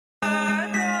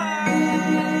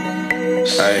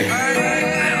Hey,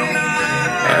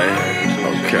 hey,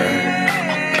 okay,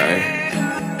 hey.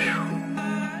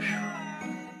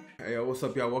 Hey, yo, what's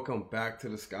up, y'all? Welcome back to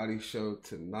the Scotty Show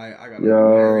tonight. I got a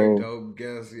very Yo, dope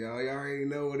guest, y'all. Y'all already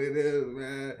know what it is,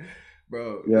 man.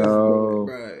 Bro, yo,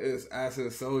 bro, it's Acid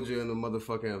Souljah in the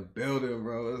motherfucking building,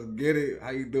 bro. Let's get it. How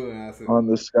you doing, Acid? on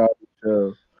the Scotty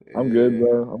show. I'm good, Yeah,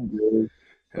 bro. I'm good.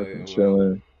 hell yeah, Fucking man.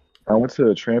 chilling. I went to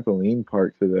a trampoline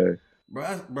park today.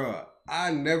 Bro,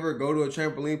 I never go to a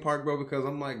trampoline park, bro, because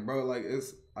I'm like, bro, like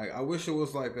it's like I wish it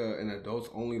was like an adults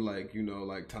only, like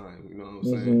like time. You know what I'm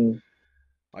saying? hmm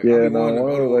Like I Yeah, be no, wanting to one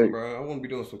go of to the one, like, bro. I want to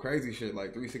be doing some crazy shit,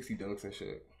 like 360 dunks and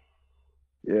shit.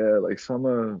 yeah, like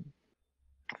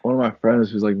one of my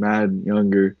friends who's like mad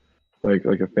younger, like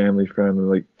a family friend,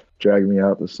 like dragged me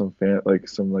out to some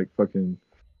like fucking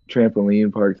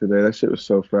trampoline park today. That shit was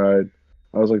so fried.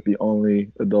 I was like the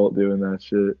only adult doing that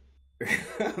shit.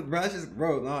 Bro, that's just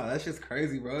bro, nah, that's just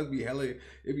crazy, bro. It be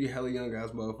hella young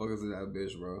ass motherfuckers in that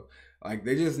bitch, bro. Like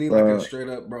they just need like a Bro, straight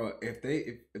up, bro. If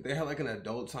they had like an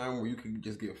adult time where you could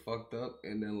just get fucked up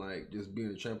and then like just be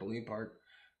in a trampoline park,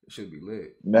 it should be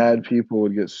lit. mad people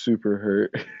would get super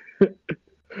hurt.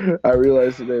 I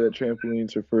realized today that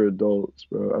trampolines are for adults,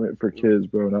 bro. I mean, for kids,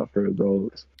 bro, not for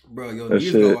adults. Bro, your That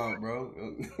knees go shit, out, bro.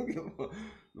 The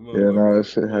yeah, no,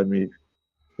 motherfuckers,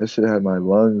 that shit had my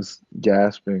lungs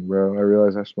gasping, bro. I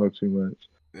realized I smoked too much.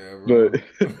 yeah, But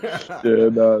bro. yeah,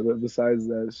 no, besides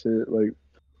that shit, like,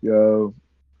 yo,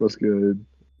 what's good?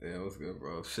 Yeah, what's good,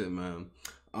 bro? Shit, man.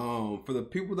 For the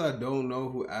people that don't know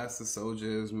who Acid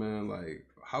Soldier is, man, like,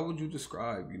 how would you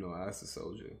describe, Acid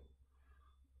Soldier?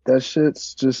 That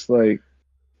shit's just like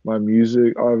my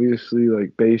music, obviously,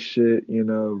 like bass shit,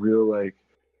 real like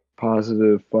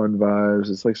positive, fun vibes.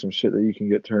 It's like some shit that you can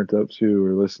get turned up to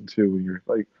or listen to when you're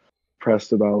like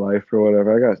pressed about life or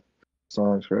whatever. I got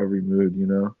songs for every mood, you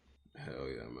know? Hell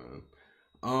yeah,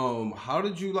 man. How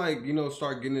did you like,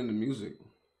 start getting into music?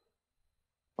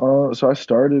 So I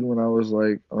started when I was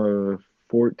like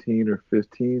 14 or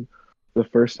 15. The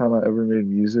first time I ever made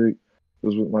music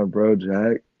was with my bro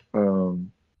Jack.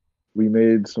 Um, we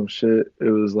made some shit.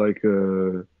 It was like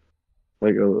a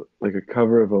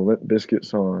cover of a Limp Bizkit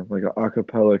song, like an a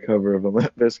cappella cover of a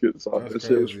Limp Bizkit song. That's That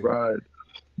shit was crazy. fried.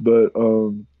 But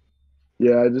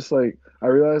yeah, I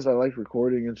realized I liked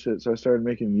recording and shit, so I started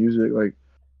making music like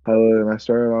hella, and I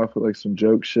started off with like some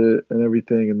joke shit and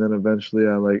everything, and then eventually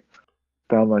I like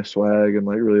found my swag and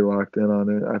like really locked in on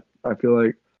it. I feel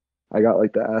like I got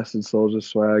like the Acid Soldier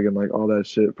swag and like all that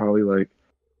shit probably like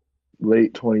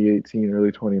late 2018,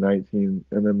 early 2019,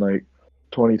 and then like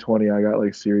 2020 I got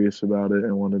like serious about it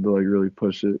and wanted to like really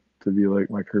push it to be like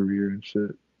my career and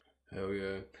shit. Hell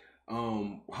yeah.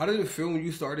 How did it feel when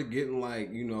you started getting like,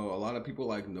 a lot of people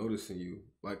like noticing you?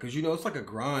 Like, cause it's like a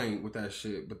grind with that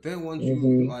shit. But then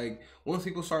hmm once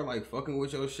people start like fucking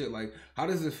with your shit, like, how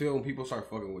does it feel when people start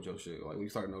fucking with your shit? Like when you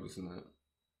start noticing that?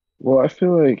 Well, I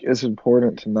feel like it's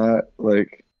important to not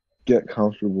like get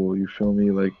comfortable, you feel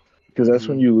me? Like, because that's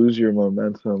when Mm-hmm. you lose your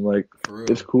momentum. Like, For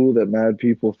it's real. cool that mad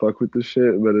people fuck with the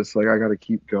shit, but it's like I gotta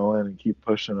keep going and keep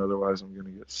pushing, otherwise I'm gonna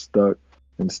get stuck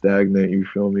and stagnate, you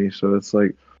feel me? So it's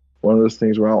like one of those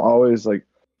things where I'm always like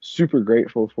super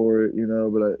grateful for it,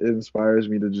 but it inspires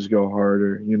me to just go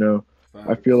harder, you know?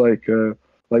 I feel Facts. like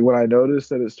when I noticed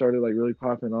that it started like really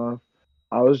popping off,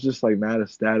 I was just like mad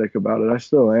ecstatic about it. I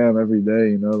still am every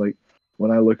day, like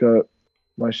when I look up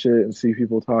my shit and see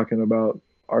people talking about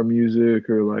our music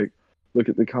or like look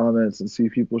at the comments and see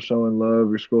people showing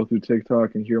love or scroll through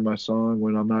TikTok and hear my song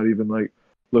when I'm not even like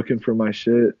looking for my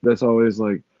shit. That's always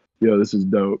like, yo, this is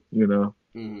dope.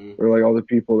 Mm-hmm. Or like all the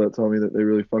people that tell me that they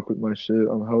really fuck with my shit.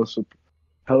 I'm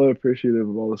hella appreciative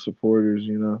of all the supporters.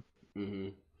 Mm-hmm.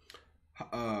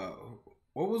 Uh,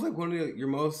 what was like one of your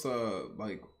most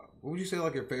like what would you say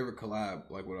like your favorite collab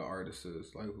like with an artist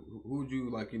is? Like who would you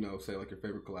like say like your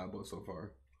favorite collab was so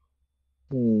far?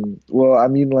 Well, I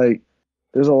mean, like,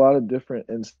 there's a lot of different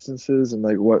instances and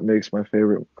like what makes my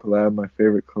favorite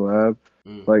collab.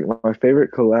 Mm. Like my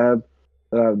favorite collab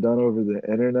that I've done over the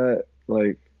internet,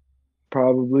 like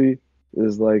probably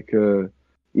is like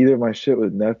either my shit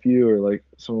with Nephew or like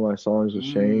some of my songs with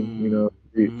Shane, Mm.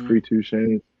 Mm-hmm. free two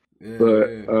Shane. Yeah, But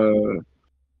yeah.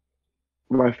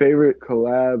 my favorite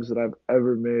collabs that I've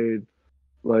ever made,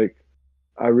 like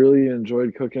I really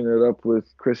enjoyed cooking it up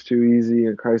with Chris Too Easy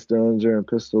and Christ Dillinger and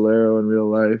Pistolero in real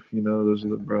life. Those are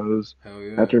the bros. Hell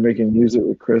yeah. After making music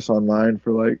with Chris online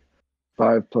for like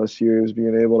 5+ years,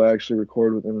 being able to actually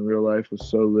record with him in real life was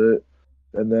so lit.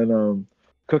 And then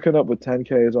cooking up with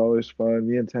 10K is always fun.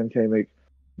 Me and 10K make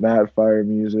mad fire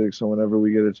music, so whenever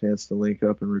we get a chance to link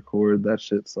up and record, that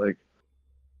shit's like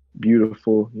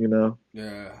beautiful, you know.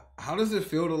 Yeah. How does it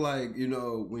feel to like,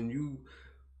 when you,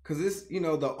 cause it's, the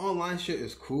online shit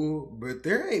is cool, but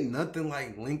there ain't nothing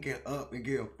like linking up and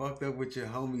getting fucked up with your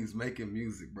homies making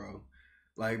music, bro.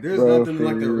 Like, there's Bro, nothing for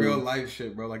like the real real. life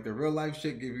shit, bro. Like, the real life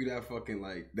shit give you that fucking,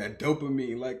 like, that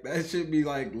dopamine. Like, that shit be,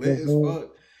 like, lit as Hmm.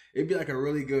 fuck. It'd be, like, a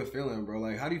really good feeling, bro.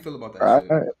 Like, how do you feel about that I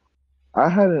shit? I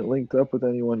hadn't linked up with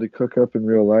anyone to cook up in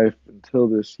real life until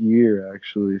this year,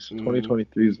 actually. So Mm-hmm.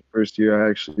 2023 is the first year I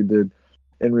actually did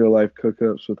in real life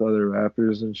cookups with other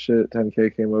rappers and shit. 10K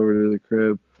came over to the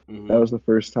crib. That Mm-hmm. was the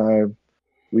first time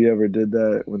we ever did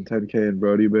that when 10K and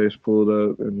Brody Bass pulled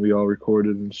up and we all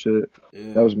recorded and shit.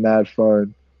 That Yeah. was mad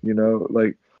fun, you know?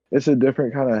 Like, it's a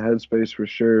different kind of headspace for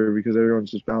sure because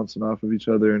everyone's just bouncing off of each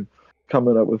other and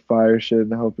coming up with fire shit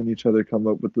and helping each other come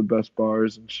up with the best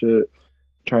bars and shit,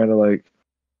 trying to like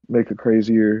make a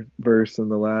crazier verse than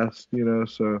the last, you know?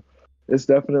 So it's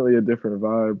definitely a different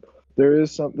vibe. There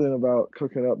is something about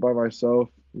cooking up by myself,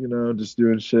 you know, just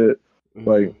doing shit Mm-hmm.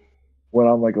 like when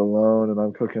I'm like alone and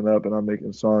I'm cooking up and I'm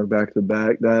making song back to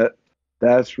back.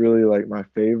 That's really like my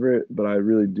favorite, but I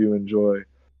really do enjoy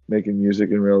making music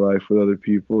in real life with other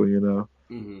people, you know?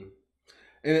 Mm-hmm.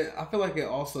 And I feel like it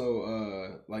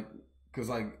also, like, cause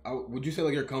like, would you say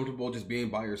like you're comfortable just being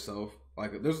by yourself?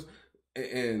 Like, there's,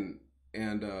 and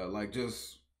like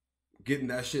just getting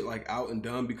that shit like out and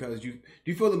done because do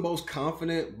you feel the most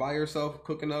confident by yourself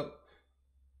cooking up,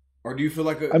 or do you feel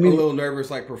like I a mean, little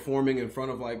nervous like performing in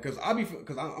front of like? Cause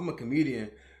cause I'm a comedian.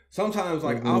 Sometimes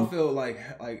like I'll mhm. feel like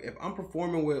if I'm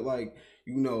performing with like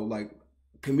like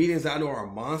comedians I know are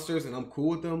monsters and I'm cool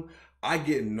with them, I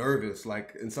get nervous.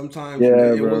 Like, and sometimes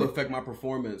Yeah, it will bro. affect my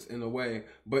performance in a way,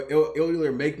 but it'll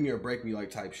either make me or break me like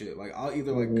type shit. Like I'll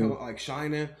either like come Hmm. out like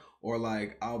shining or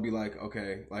like I'll be like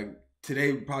okay like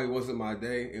today probably wasn't my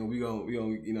day and we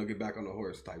gonna get back on the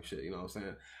horse type shit. You know what I'm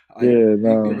saying? Like, Yeah,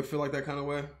 do you no. ever feel like that kind of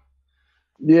way?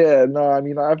 Yeah, no, I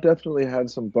mean, I've definitely had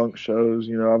some bunk shows,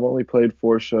 you know. I've only played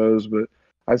 4 shows, but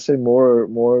I'd say more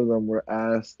of them were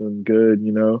ass than good,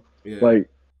 you know. Yeah. Like,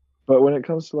 but when it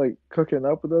comes to like cooking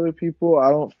up with other people, I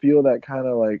don't feel that kind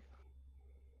of like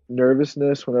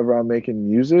nervousness whenever I'm making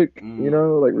music, you Mm.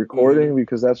 know, like Mm-hmm. recording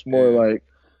because Yeah.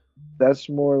 that's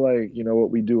more like, you know,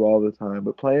 what we do all the time.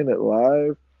 But playing it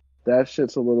live, that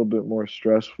shit's a little bit more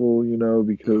stressful, you know,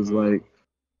 because Uh-huh. like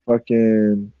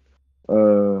fucking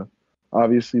uh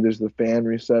obviously there's the fan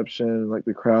reception, like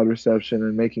the crowd reception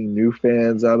and making new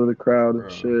fans out of the crowd and Bro.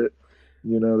 shit.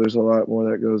 You know, there's a lot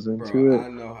more that goes Bro, into it. I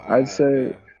know I'd I say,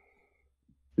 yeah.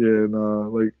 yeah, no,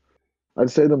 like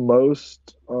I'd say the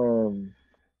most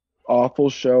awful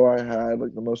show I had,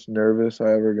 like the most nervous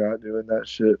I ever got doing that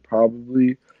shit,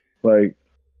 probably like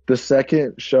the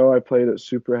second show I played at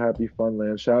Super Happy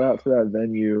Funland. Shout out to that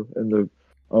venue and the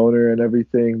owner and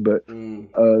everything, but Mm.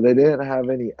 they didn't have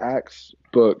any acts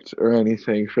booked or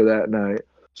anything for that night,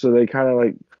 so they kind of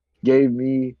like gave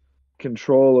me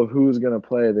control of who was gonna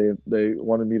play. They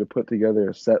wanted me to put together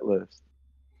a set list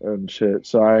and shit.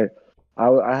 So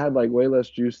I had like way less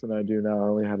juice than I do now. I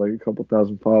only had like a couple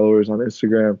thousand followers on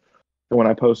Instagram. And when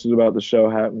I posted about the show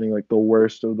happening, like the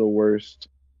worst of the worst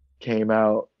came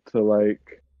out to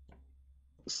like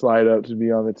slide up to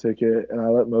be on the ticket, and I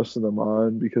let most of them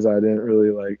on because I didn't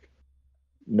really like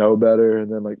know better.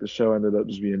 And then like the show ended up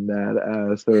just being mad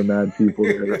ass. There were mad people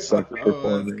there that sucked at Oh,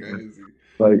 that's performing. And crazy.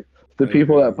 like the That's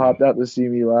people that crazy. popped out to see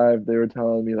me live, they were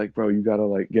telling me like, bro, you gotta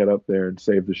like get up there and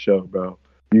save the show, bro.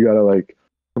 You gotta like,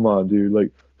 come on, dude.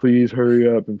 Like, please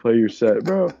hurry up and play your set,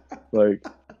 bro. Like,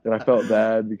 and I felt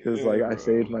bad because Yeah, like I bro.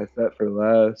 saved my set for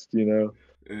last, you know.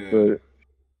 Yeah. But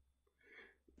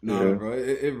Nah, yeah. bro,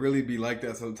 it really be like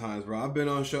that sometimes, bro. I've been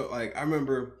on show like I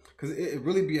remember because it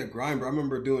really be a grind, bro. I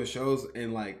remember doing shows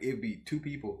and like it'd be two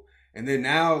people, and then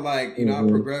now like I Hmm.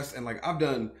 progressed and like I've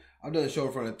done a show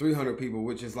in front of 300 people,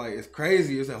 which is like it's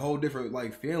crazy. It's a whole different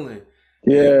like feeling,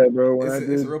 and Yeah, bro. When I it's a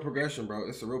did real progression, bro.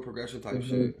 It's a real progression type mhm.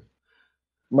 shit.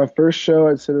 My first show,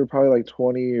 I'd say there were probably like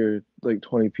 20 or like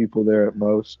 20 people there at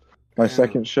most. My Damn,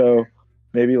 second show,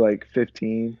 maybe like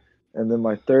 15. And then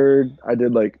my third, I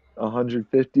did like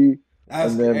 150.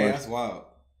 And then that's wild.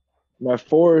 my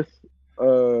fourth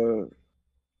uh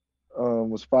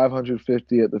was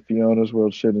 550 at the Fiona's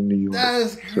World Shit in New York.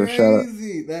 That's So shout out.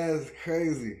 crazy. That's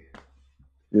crazy.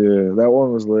 Yeah, that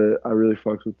one was lit. I really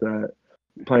fucked with that.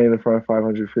 Playing in front of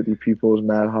 550 people was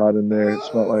mad hot in there. It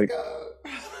Oh, let's go.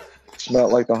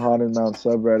 smelled like the haunted Mount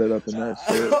subreddit up in that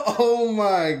shit. Oh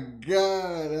my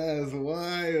god, that's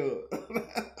wild.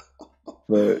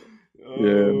 But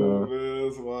yeah, Oh no. man,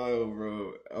 that's wild,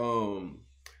 bro.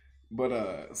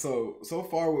 But so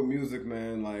far with music,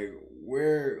 man,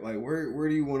 where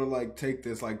do you want to like take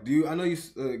this? Like, do you? I know you,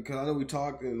 cause I know we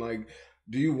talked and like,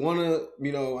 do you want to?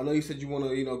 You know, I know you said you want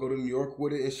to, go to New York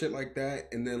with it and shit like that,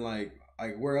 and then like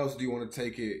where else do you want to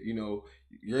take it? You know,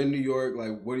 you're in New York.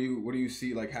 Like, what do you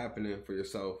see like happening for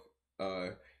yourself?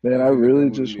 Man, I If you make that really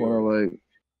move to just New want to York.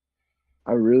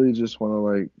 I really just want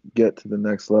to get to the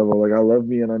next level. Like I love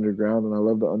being underground and I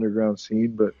love the underground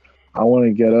scene, but I want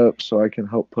to get up so I can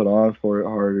help put on for it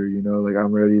harder, you know? Like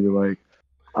I'm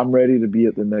ready to be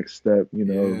at the next step, you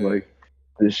know, of Yeah.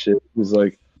 this shit is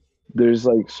like there's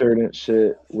like certain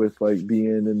shit with like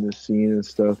being in the scene and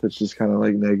stuff that's just kind of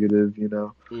like negative, you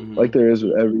know? Like Mm-hmm. there is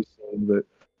with every scene, but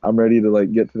I'm ready to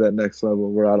like get to that next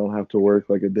level where I don't have to work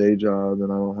like a day job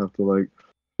and I don't have to like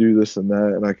do this and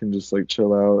that and I can just like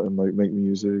chill out and like make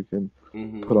music and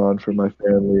Mm-hmm. put on for my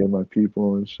family and my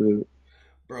people and shit.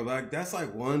 Bro, like that's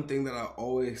like one thing that I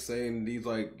always say in these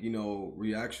like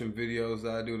reaction videos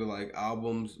that I do to like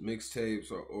albums,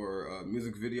 mixtapes, or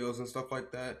music videos and stuff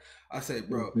like that. I say,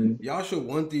 bro, Hmm. y'all should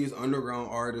want these underground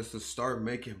artists to start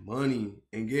making money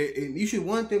and get. And you should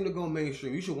want them to go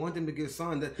mainstream. You should want them to get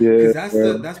signed. That Yeah, because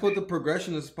yeah. that's what the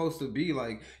progression is supposed to be.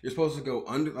 Like you're supposed to go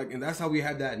under like, and that's how we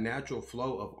had that natural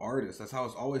flow of artists. That's how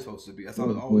it's always supposed to be. That's how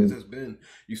it always Hmm. has been.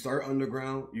 You start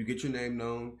underground, you get your name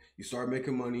known, you start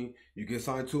making money, you get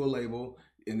signed to a label,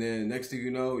 and then next thing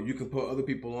you know, you can put other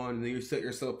people on, and then you set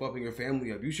yourself up and your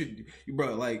family up.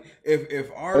 Bro, like if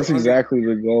That's our under, exactly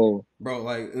the goal. bro,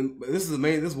 like and this is the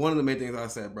main, this is one of the main things I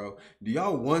said, bro. Do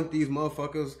y'all want these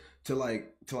motherfuckers to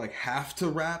have to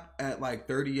rap at like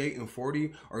 38 and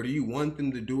 40, or do you want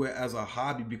them to do it as a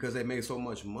hobby because they make so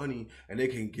much money and they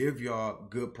can give y'all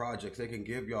good projects, they can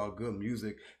give y'all good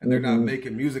music, and they're not Hmm.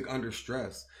 making music under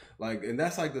stress? Like, and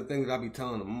that's like the thing that I be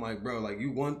telling them. I'm like, bro, like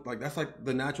you want, like that's like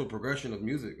the natural progression of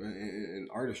music and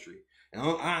artistry. And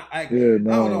Yeah,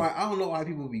 I don't know, no. I don't know why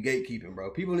people be gatekeeping,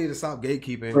 bro. People need to stop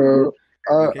gatekeeping. Bro,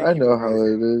 Like I gatekeeping know is how lazy.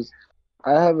 it is.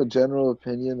 I have a general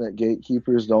opinion that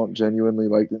gatekeepers don't genuinely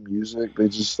like the music. They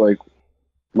just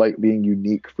like being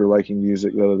unique for liking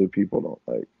music that other people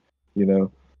don't like, you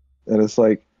know? And it's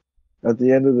like at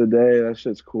the end of the day, that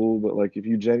shit's cool, but like if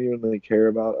you genuinely care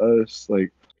about us,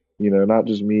 like, not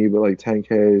just me, but like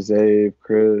 10K, Zave,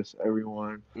 Chris,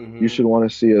 everyone, you Mm-hmm. should want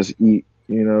to see us eat,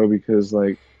 because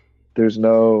like there's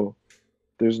no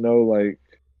like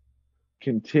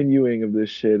continuing of this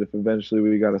shit if eventually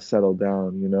we gotta settle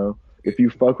down, you know? If you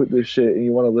fuck with this shit and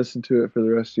you want to listen to it for the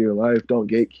rest of your life, don't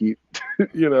gatekeep,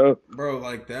 you know? Bro,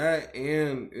 like that,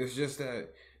 and it's just that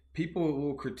people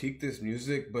will critique this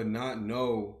music but not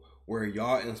know where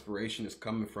y'all inspiration is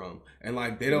coming from, and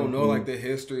like they don't know Hmm. like the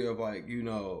history of like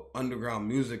underground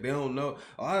music. They don't know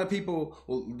a lot of people.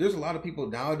 Well, there's a lot of people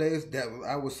nowadays that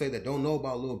I would say that don't know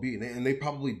about Lil B, and they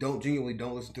probably don't genuinely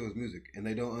don't listen to his music, and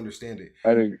they don't understand it.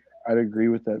 I'd I'd agree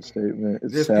with that statement.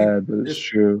 It's there's people sad, but it's there's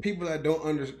true. people that don't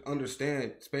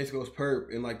understand Space Ghost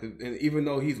Perp, and like and even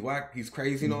though he's whack, he's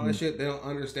crazy and all that Hmm. shit, they don't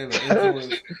understand the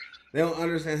influence. They don't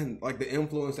understand like the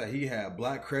influence that he had,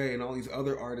 Black Cray and all these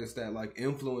other artists that like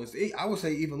influenced. I would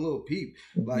say even Lil Peep,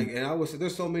 Hmm. like, and I would say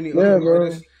there's so many Yeah, other bro.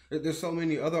 artists. There's so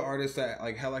many other artists that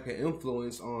like had like an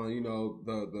influence on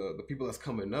the people that's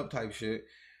coming up type shit.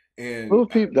 And Lil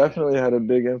Peep definitely had a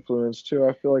big influence too.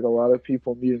 I feel like a lot of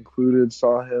people, me included,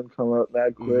 saw him come up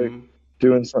mad quick, mm-hmm.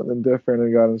 doing something different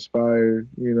and got inspired,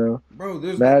 Bro,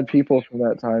 there's Mad people from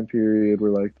that time period were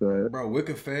like that. bro,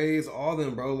 Wicked Phase, all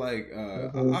them, bro. Like,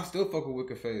 Hmm. I still fuck with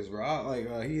Wicked Phase,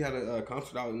 bro. He had a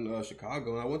concert out in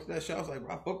Chicago, and I went to that show. I was like,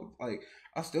 bro, I fuck with, like,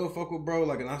 I still fuck with bro,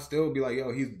 like, and I still be like,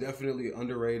 yo, he's definitely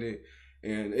underrated,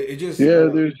 and it just, Yeah,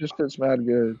 there's just it's mad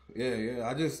good. yeah,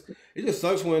 yeah. It just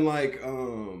sucks when like,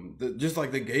 just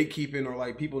like the gatekeeping or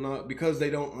like people not because they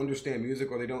don't understand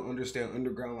music or they don't understand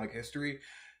underground like history,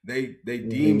 they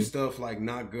deem Hmm. stuff like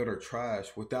not good or trash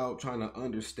without trying to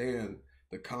understand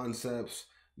the concepts,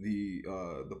 the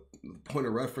point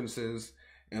of references,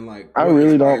 and like I what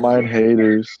really don't inspired mind people.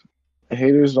 haters.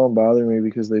 Haters don't bother me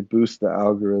because they boost the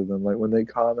algorithm. Like when they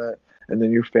comment and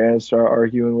then your fans start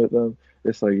arguing with them,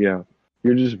 it's like, yeah,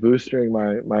 you're just boosting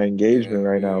my engagement Yeah,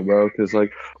 right now, yeah. bro. Because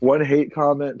like one hate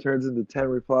comment turns into 10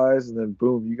 replies, and then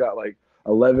boom, you got like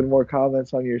 11 more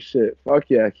comments on your shit. Fuck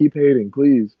yeah, keep hating,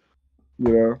 please.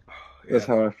 You know, that's Yeah,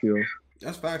 how I feel.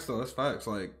 that's facts though. That's facts.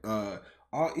 Like,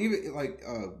 all even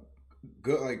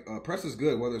good like press is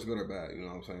good whether it's good or bad. You know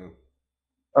what I'm saying?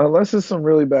 Unless it's some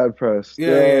really bad press,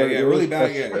 Yeah, yeah, yeah. there is Really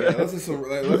bad. press. Yeah, yeah. Let's just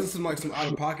some like some out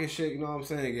of pocket shit. You know what I'm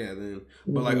saying? Yeah. Then,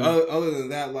 but like Hmm. other than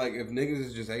that, like if niggas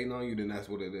is just hating on you, then that's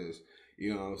what it is.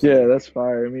 You know what I'm Yeah, saying? that's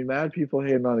fire. I mean, mad people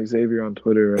hating on Xavier on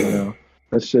Twitter right now.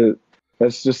 That shit,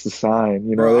 That's just a sign,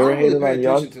 you know. Bro, They I were don't really hating pay on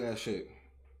Young. attention to that shit.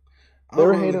 I They don't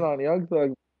were really. hating on Young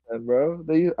Thug, then, bro.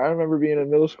 I remember being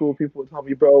in middle school. People would tell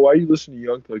me, "Bro, why you listen to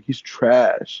Young Thug? He's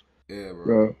trash, Yeah, bro.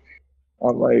 bro."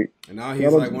 I'm like, And now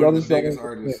he's like one y'all of the just don't biggest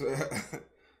understand. artists.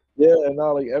 Yeah, and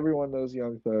now like everyone knows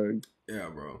Young Thug. Yeah,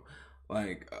 bro.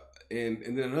 Like, and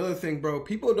then another thing, bro.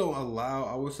 People don't allow.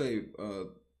 I would say,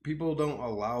 people don't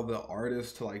allow the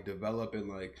artists to like develop and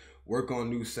like work on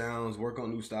new sounds, work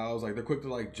on new styles. Like they're quick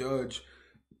to like judge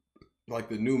like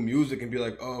the new music and be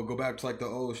like, oh, go back to like the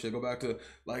old shit. Go back to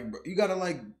like you gotta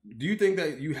like. Do you think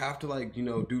that you have to like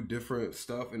do different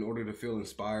stuff in order to feel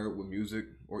inspired with music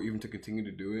or even to continue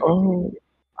to do it? Oh,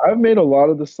 I've made a lot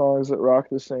of the songs that rock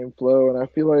the same flow, and I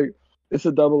feel like it's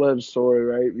a double-edged sword,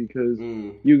 right? Because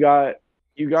Mm, you got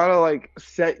you gotta like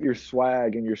set your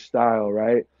swag and your style,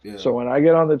 right? yeah. So when I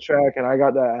get on the track and I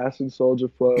got that Acid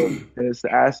Soulja flow, and it's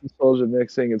the Acid Soulja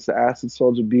mixing, it's the Acid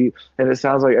Soulja beat, and it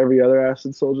sounds like every other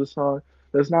Acid Soulja song,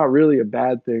 that's not really a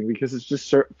bad thing because it's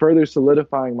just further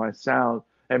solidifying my sound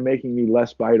and making me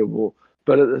less biteable.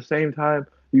 But at the same time,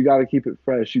 you got to keep it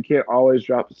fresh. You can't always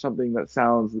drop something that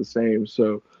sounds the same.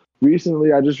 So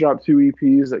recently, I just dropped two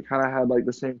EPs that kind of had like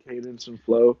the same cadence and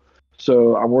flow.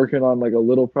 So I'm working on like a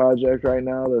little project right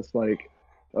now that's like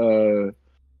uh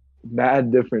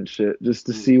mad different shit just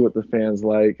to see Mm, what the fans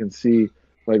like and see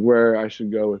like where I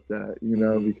should go with that,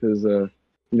 mm-hmm. because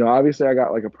obviously I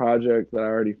got like a project that I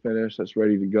already finished that's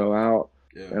ready to go out,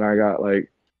 Yeah. and I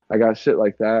got shit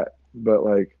like that, but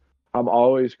like I'm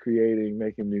always creating,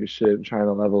 making new shit and trying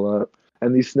to level up.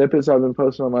 And these snippets I've been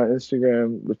posting on my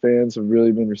Instagram, the fans have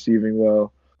really been receiving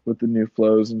well with the new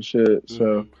flows and shit.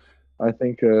 So Mm-hmm. I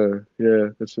think yeah,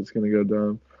 this shit's gonna go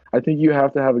dumb. I think you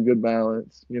have to have a good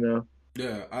balance.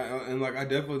 Yeah, and like I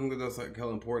definitely think that that's like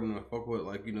hell important. And I fuck with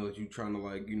like that you trying to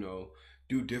like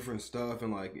do different stuff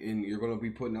and like and you're gonna be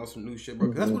putting out some new shit, bro.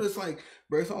 Cause that's Hmm. what it's like,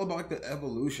 bro. It's all about like the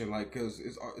evolution, like cause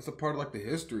it's a part of like the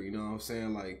history. You know what I'm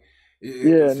saying? Like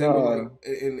Yeah, same with like no.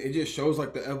 and it just shows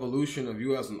like the evolution of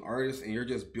you as an artist, and you're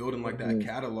just building like that Hmm.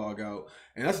 catalog out.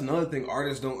 And that's another thing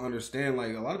artists don't understand.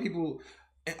 Like a lot of people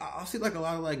and I'll see like a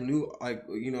lot of like new like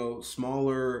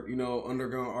smaller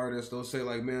underground artists. They'll say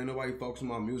like, man, nobody fucks with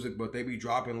my music, but they be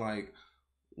dropping like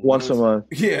Once a once. month,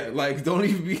 Yeah, like don't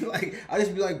even be like. I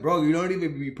just be like, bro, you don't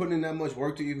even be putting in that much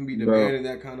work to even be bro. demanding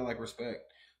that kind of like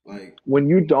respect. Like When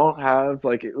you don't have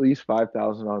like at least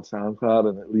 5,000 on SoundCloud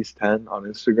and at least 10 on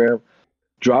Instagram,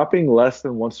 dropping less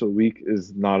than once a week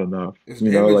is not enough. it's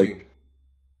Like damaging.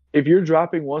 if you're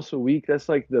dropping once a week, that's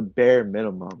like the bare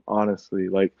minimum, honestly.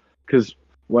 Like, because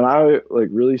when I like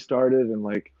really started and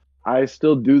like I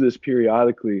still do this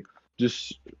periodically,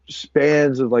 just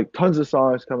spans of like tons of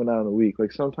songs coming out in a week.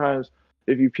 Like sometimes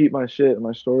if you peep my shit and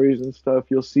my stories and stuff,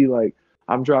 you'll see like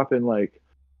I'm dropping like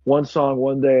one song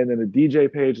one day and then a DJ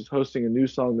page is hosting a new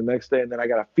song the next day and then I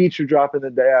got a feature dropping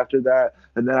the day after that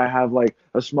and then I have like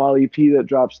a small EP that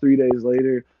drops 3 days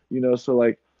later. So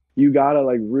like you gotta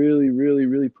like really, really,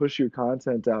 really push your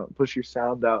content out, push your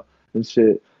sound out and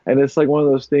shit. And it's like one of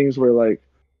those things where like,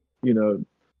 you know,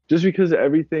 just because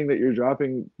everything that you're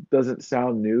dropping doesn't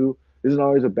sound new isn't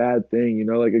always a bad thing,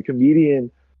 like a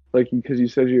comedian, like because you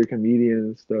said you're a comedian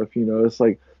and stuff, it's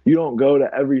like you don't go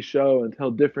to every show and tell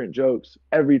different jokes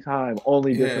every time,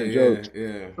 only Yeah, different yeah, jokes.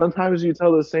 yeah, Sometimes you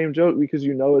tell the same joke because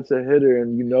you know it's a hitter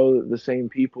and you know that the same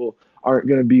people aren't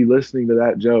going to be listening to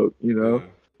that joke. yeah.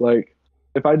 Like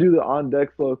if I do the on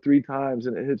deck flow 3 times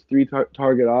and it hits three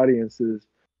target audiences,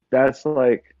 that's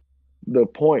like the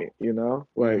point.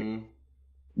 Like, Mm-hmm.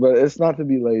 but it's not to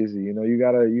be lazy. You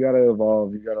gotta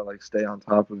evolve. You gotta like stay on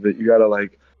top of it. You gotta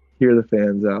like hear the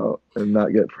fans out and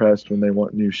not get pressed when they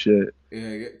want new shit Yeah,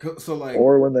 yeah. So like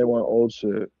or when they want old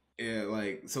shit. yeah,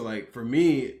 like so like for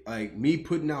me, like me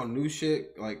putting out new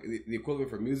shit, like the equivalent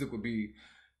for music would be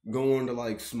going to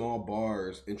like small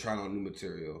bars and trying out new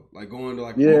material, like going to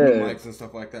like open Yeah. mics and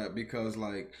stuff like that. Because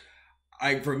like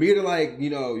for me to like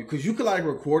because you could like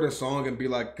record a song and be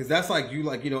like, because that's like you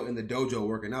like in the dojo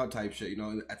working out type shit,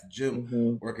 at the gym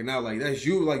Hmm. working out, like that's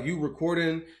you like you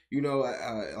recording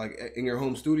like in your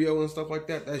home studio and stuff like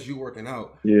that. That's you working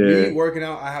out. Me Yeah. working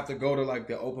out, I have to go to like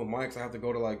the open mics. I have to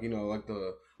go to like like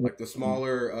the Mhm.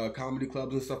 smaller comedy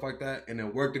clubs and stuff like that, and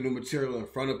then work the new material in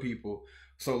front of people.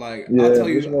 So like I'll Yeah. tell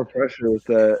There's you, more pressure with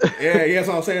that. yeah, that's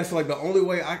what I'm saying. So like the only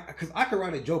way because I could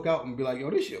write a joke out and be like,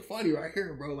 yo, this shit funny right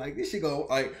here, bro. Like this shit go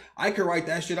like I could write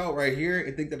that shit out right here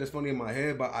and think that it's funny in my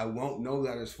head, but I won't know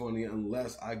that it's funny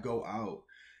unless I go out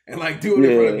and like do it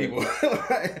in front of Yeah. people.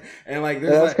 And like And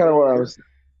there's that's like kind of what I was.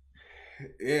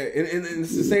 Yeah, and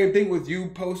it's the same thing with you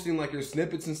posting like your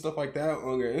snippets and stuff like that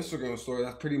on your Instagram story.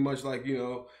 That's pretty much like,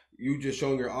 you just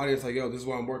showing your audience like, yo, this is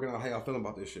what I'm working on. How y'all feeling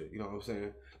about this shit? You know what I'm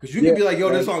saying? Because you Yeah, could be like, yo,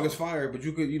 this like song is fire, but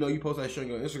you could, you post that shit on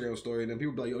your Instagram story, and then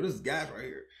people be like, yo, this is gas right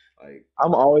here. Like,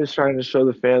 I'm always trying to show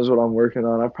the fans what I'm working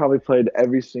on. I've probably played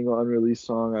every single unreleased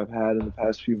song I've had in the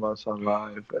past few months on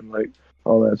live and like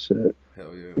all that shit,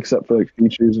 hell yeah. except for like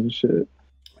features and shit.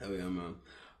 Hell yeah, man.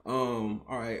 All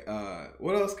right.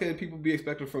 What else can people be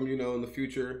expecting from in the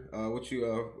future? What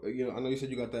I know you said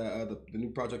you got that the new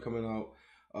project coming out.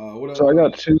 What So I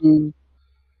what? got two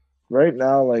right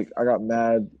now. Like I got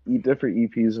mad different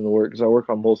EPs in the work because I work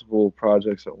on multiple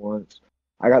projects at once.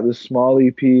 I got this small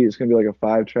EP. It's gonna be like a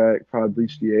 5 track Prod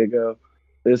Bleach Diego.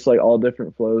 It's like all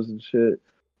different flows and shit.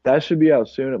 That should be out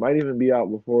soon. It might even be out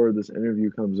before this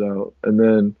interview comes out. And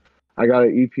then I got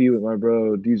an EP with my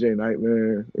bro DJ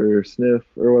Nightmare or Sniff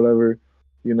or whatever.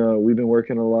 We've been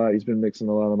working a lot. He's been mixing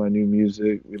a lot of my new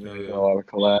music. We've been Hell making yeah. a lot of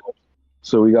collabs.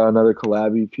 So we got another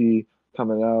collab EP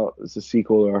coming out. It's a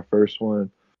sequel to our first one.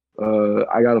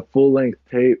 I got a full length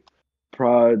tape,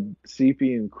 prod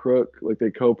CP and Crook, like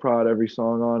they co-prod every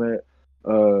song on it.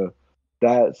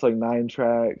 That's like 9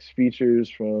 tracks, features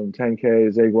from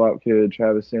 10K, Zaguap Kid,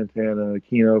 Travis Santana,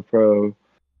 Kino Pro,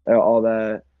 all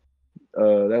that.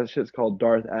 That shit's called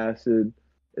Darth Acid.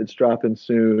 It's dropping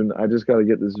soon. I just got to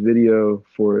get this video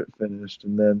for it finished,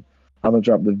 and then I'm gonna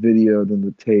drop the video, then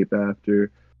the tape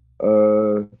after.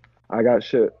 Uh, I got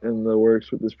shit in the works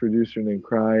with this producer named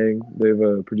Crying.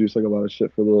 They've produced like a lot of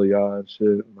shit for Lil Ya and shit,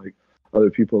 and like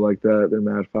other people like that. They're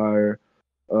mad fire.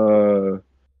 Uh,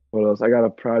 what else? I got a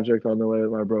project on the way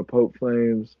with my bro Pope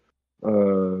Flames.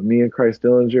 Me and Christ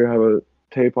Dillinger have a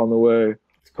tape on the way,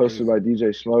 It's hosted crazy. by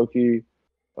DJ Smokey.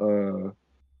 Uh,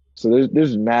 so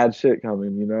there's mad shit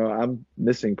coming. I'm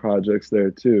missing projects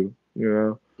there too.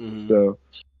 Hmm. So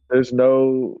there's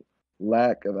no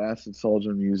lack of acid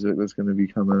Souljah music that's gonna be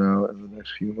coming out in the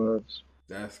next few months.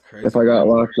 That's If crazy, I got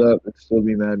bro. locked up, it'd still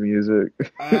be mad music.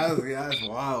 Yeah, that's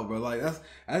wild, bro. Like that's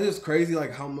just crazy.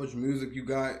 Like how much music you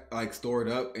got like stored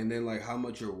up, and then like how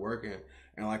much you're working.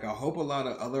 And like I hope a lot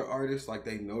of other artists like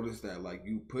they notice that like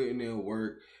you putting in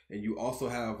work, and you also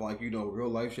have like real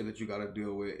life shit that you got to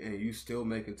deal with, and you still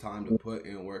making time to put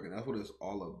in work, and that's what it's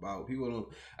all about. People don't,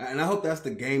 and I hope that's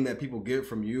the game that people get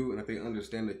from you, and that they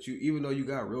understand that you, even though you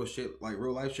got real shit like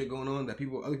real life shit going on that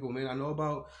other people may not know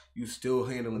about, you still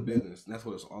handling business, and that's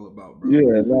what it's all about, bro.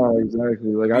 Yeah, no,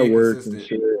 exactly. Like I Being work and consistent.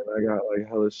 shit, and I got like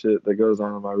hella shit that goes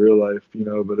on in my real life.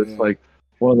 But it's Yeah. like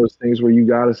one of those things where you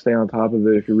gotta stay on top of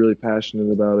it if you're really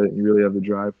passionate about it and you really have the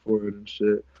drive for it and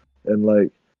shit. And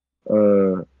like,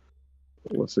 uh,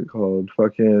 what's it called?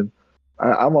 Fucking,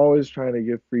 I'm always trying to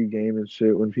get free game and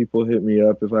shit. When people hit me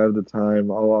up, if I have the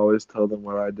time, I'll always tell them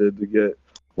what I did to get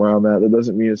where I'm at. That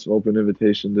doesn't mean it's an open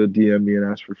invitation to DM me and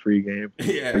ask for free game. I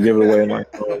Yeah. give it away in my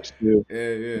songs too. Yeah,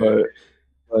 yeah. But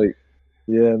like,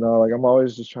 yeah, no, like I'm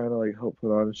always just trying to like help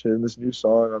put on shit. And this new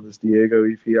song on this Diego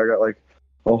EP, I got like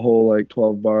a whole like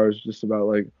 12 bars just about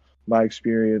like my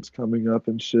experience coming up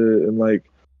and shit and like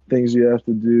things you have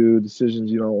to do,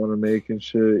 decisions you don't want to make and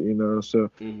shit. So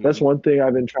that's Hmm. one thing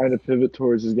I've been trying to pivot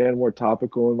towards is getting more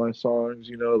topical in my songs,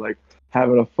 like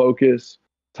having a focus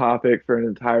topic for an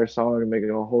entire song and making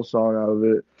a whole song out of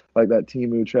it. Like that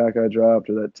Timu track I dropped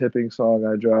or that tipping song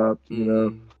I dropped.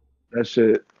 Hmm. That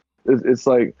shit, it's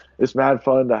like it's mad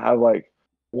fun to have like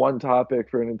one topic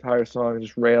for an entire song and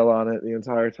just rail on it the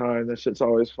entire time. That shit's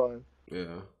always fun.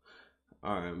 Yeah.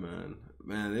 All right, man.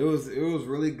 Man, it was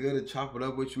really good to chop it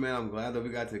up with you, man. I'm glad that we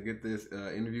got to get this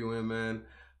interview in, man.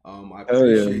 I Hell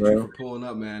yeah, appreciate you bro. for pulling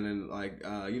up, man, and like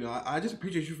I just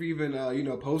appreciate you for even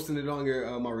posting it on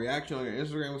your my reaction on your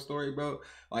Instagram story, bro.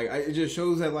 Like it just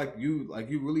shows that like you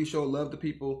really show love to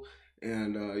people,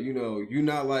 and you're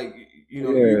not like Yeah,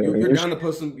 you're and down to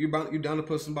put you're down to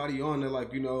put somebody on that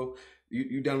like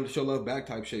you down to show love back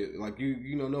type shit. Like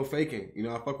no faking.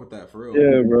 I fuck with that for real.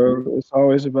 yeah, bro. It's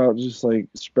always about just like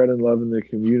spreading love in the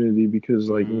community because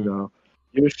like, Hmm.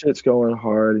 your shit's going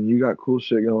hard and you got cool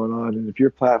shit going on. And if your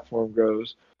platform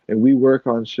grows and we work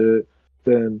on shit,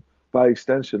 then by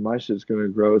extension, my shit's gonna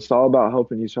grow. It's all about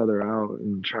helping each other out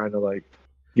and trying to like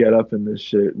get up in this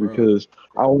shit Bro, because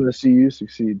I want to see you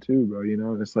succeed too, bro.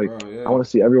 And it's like bro, I yeah. want to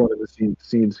see everyone in the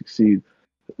scene succeed.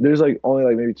 There's like only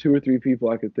like maybe 2 or 3 people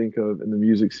I could think of in the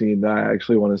music scene that I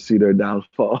actually want to see their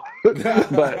downfall.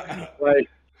 but like,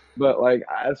 but like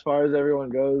as far as everyone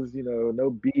goes, no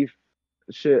beef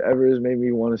shit ever has made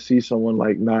me want to see someone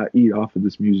like not eat off of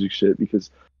this music shit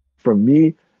because from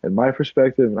me and my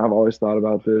perspective, and I've always thought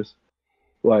about this,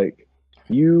 like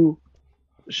you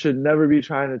should never be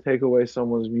trying to take away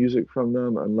someone's music from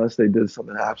them unless they did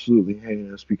something absolutely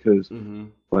heinous because Mm-hmm.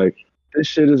 like this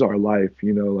shit is our life,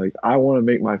 you know, like I want to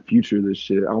make my future this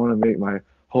shit. I want to make my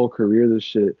whole career this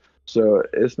shit. So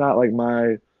it's not like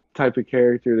my type of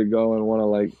character to go and want to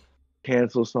like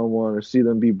cancel someone or see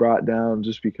them be brought down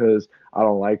just because I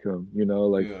don't like them, you know,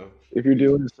 like Yeah. if you're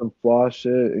doing some flaw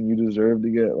shit and you deserve to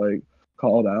get like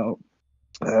called out,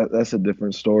 that's a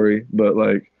different story. But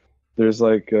like there's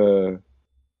like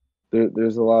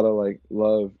there's a lot of like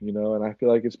love, you know, and I feel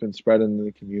like it's been spread in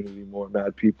the community more.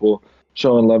 Mad people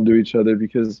showing love to each other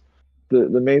because the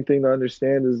main thing to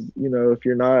understand is, you know, if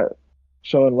you're not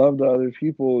showing love to other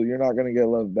people, you're not gonna get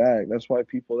love back. That's why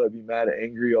people that be mad and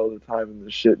angry all the time and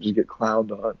the shit just get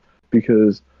clowned on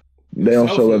because They're they don't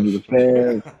show love to the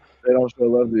selfish. fans, they don't show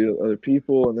love to other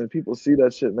people, and then people see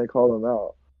that shit and they call them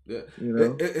out, Yeah, you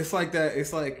know? it's like that.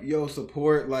 It's like, yo,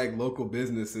 support like local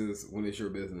businesses when it's your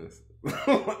business.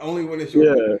 Only when it's your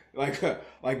Yeah, like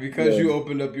like because yeah. you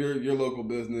opened up your local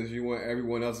business, you want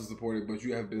everyone else to support it, but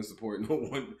you have been supporting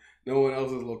no one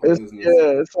else's local It's business.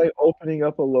 it's like opening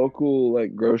up a local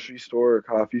like grocery store or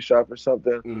coffee shop or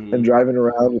something and Hmm. driving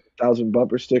around with 1,000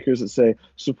 bumper stickers that say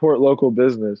support local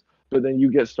business, but then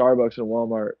you get Starbucks and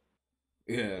Walmart,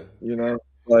 Yeah, you know?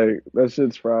 Like that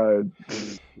shit's fried.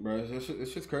 bro,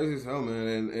 it's just crazy as hell,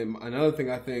 man. And another thing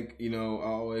I think, I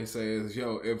always say is,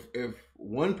 yo, if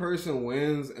one person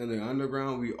wins in the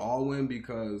underground, we all win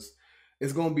because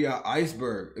it's gonna be an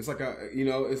iceberg. It's like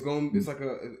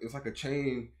it's like a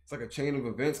chain. It's like a chain of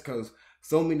events because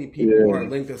so many people are Yeah.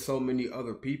 linked to so many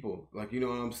other people. Like, you know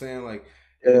what I'm saying? Like,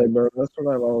 Yeah, it, bro. That's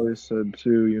what I've always said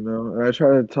too, you know? And I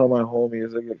try to tell my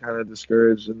homies that get kind of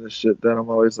discouraged in this shit that I'm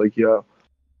always like, yo,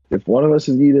 if one of us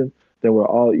is eating, then we're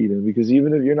all eating. Because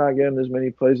even if you're not getting as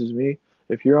many plays as me,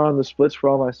 if you're on the splits for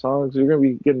all my songs, you're gonna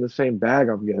be getting the same bag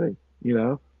I'm getting, you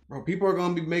know? bro, people are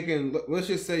gonna be making. Let's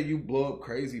just say you blow up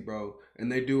crazy, bro,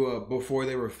 and they do a before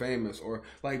they were famous, or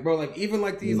like, bro, like even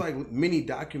like these Mm. like mini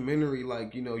documentary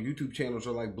like YouTube channels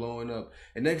are like blowing up,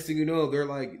 and next thing you know, they're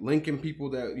like linking people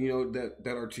that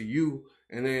that are to you,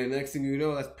 and then next thing you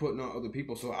know, that's putting on other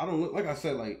people. So I don't look like I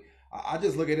said like. I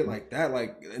just look at it like that,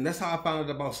 like, and that's how I found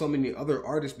out about so many other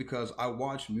artists because I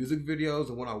watch music videos,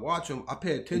 and when I watch them, I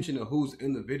pay attention to who's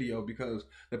in the video because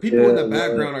the people in Yeah, the man.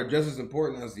 background are just as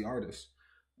important as the artist.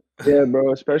 Yeah,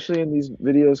 bro. Especially in these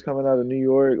videos coming out of New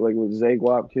York, like with Zay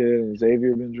Kid and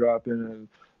Xavier been dropping, and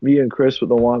me and Chris with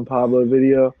the Juan Pablo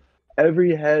video.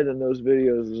 Every head in those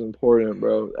videos is important,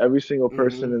 bro. Every single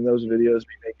person Hmm. in those videos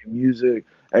be making music.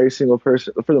 Every single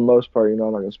person, for the most part, you know,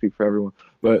 I'm not gonna speak for everyone,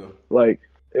 but Yeah. like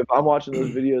if I'm watching those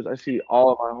videos, I see all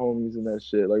of my homies in that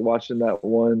shit. Like watching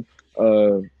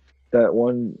uh, that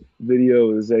one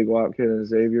video with Zay Kid and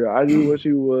Xavier. I do what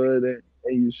you would and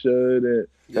you should, and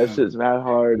that Yeah. shit's mad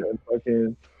hard. And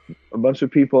fucking a bunch of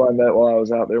people I met while I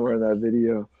was out there were in that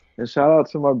video. And shout out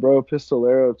to my bro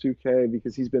Pistolero 2K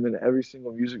because he's been in every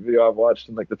single music video I've watched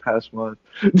in like the past month.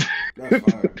 That's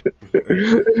fire.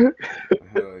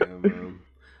 Hell yeah, man.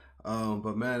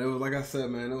 But man, it was like I said,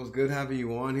 man, it was good having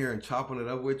you on here and chopping it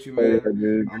up with you, Oh man. yeah,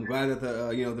 dude. I'm glad that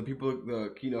the people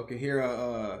can hear.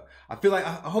 I feel like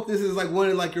I hope this is like one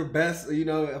of like your best. I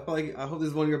feel like I hope this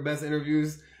is one of your best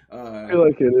interviews. I feel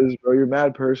like it is, bro. You're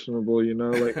mad personable, you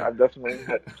know. Like I've definitely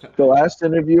had the last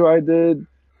interview I did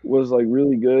was like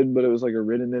really good, but it was like a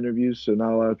written interview, so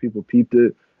not a lot of people peeped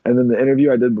it. And then the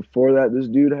interview I did before that, this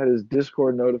dude had his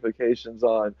Discord notifications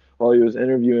on while he was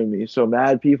interviewing me. So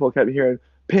mad people kept hearing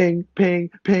ping, ping,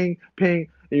 ping, ping.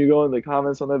 And you go in the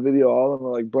comments on that video, all of them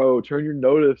are like, bro, turn your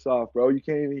notifs off, bro. You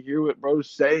can't even hear what bro's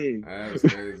saying. That's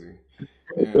crazy.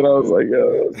 And Yeah, I was like, man.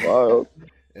 yo, that's wild.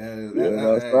 Yeah, Yeah,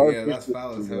 no, so I that's appreciate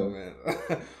foul you, as hell, bro.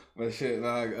 man. But shit,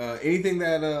 like, anything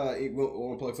that you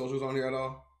want to plug socials on here at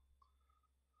all?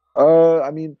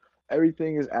 I mean,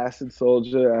 everything is Acid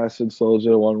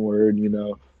Souljah, one word, you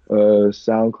know.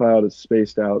 SoundCloud is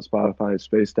spaced out, Spotify is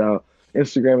spaced out,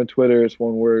 Instagram and Twitter is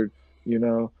one word, you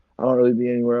know. I don't really be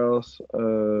anywhere else.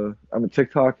 I'm a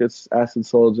TikTok, it's Acid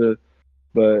Souljah,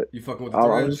 but You fucking with the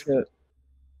I'm just threads? gonna.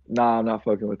 Nah, I'm not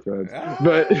fucking with threads,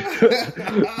 but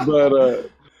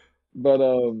but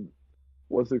Ah!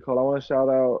 what's it called? I want to shout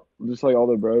out just like all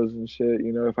the bros and shit.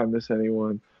 You know, if I miss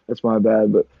anyone, that's my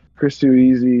bad. But Chris Too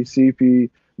Easy, CP,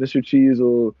 Mr.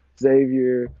 Cheezel,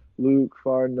 Xavier, Luke,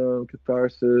 Farnham,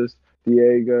 Catharsis,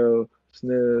 Diego,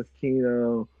 Sniff,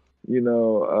 Kino, you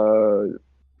know,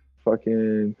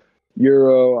 fucking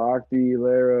Euro, Octi,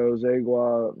 Laro,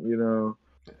 Zagua, you know,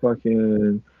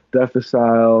 fucking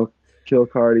Defacile, Kill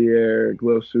Cartier,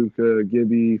 Glosuka,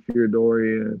 Gibby,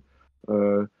 Fiordorian.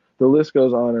 The list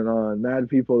goes on and on. Mad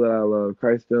people that I love.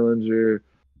 Christ Dillinger,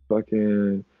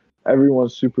 fucking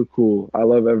everyone's super cool. I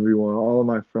love everyone. All of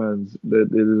my friends that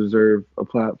they deserve a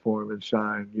platform and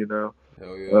shine. You know,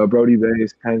 Hell yeah. Brody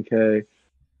Bass, 10K,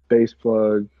 Bass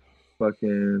Plug,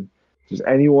 fucking just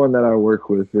anyone that I work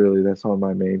with. Really, that's on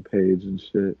my main page and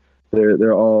shit.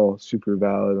 They're all super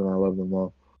valid, and I love them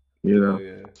all. You Hell know,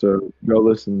 yeah. so go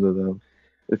listen to them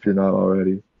if you're not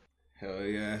already. Hell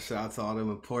yeah. Shout out to all them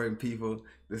important people.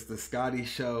 This is the Scotty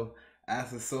Show.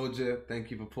 Ask the Souljah.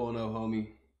 Thank you for pulling up, homie.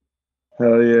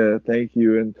 Hell yeah, thank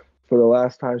you. And for the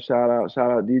last time, shout out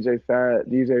DJ Fat,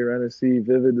 DJ Renaissance,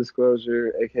 Vivid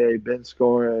Disclosure, aka Ben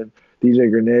Scorin, DJ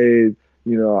Grenade.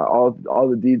 You know, all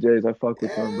the DJs, I fuck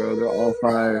with them, bro. They're all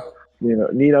fire. You know,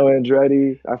 Nino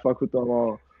Andretti, I fuck with them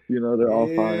all. You know, they're all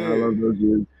fire. I Yeah. love those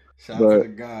dudes. Shout out to the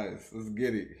But guys. Let's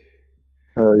get it.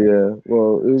 hell yeah.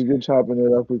 Well, it was good chopping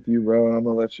it up with you, bro. And I'm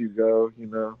gonna let you go. You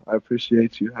know, I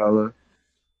appreciate you, hella.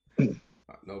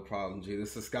 No problem, G. This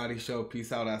is the Scotty Show.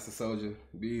 Peace out, Ask the Souljah.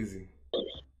 Be easy.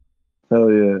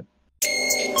 Hell yeah.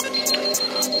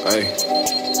 Hey.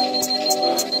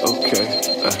 Okay.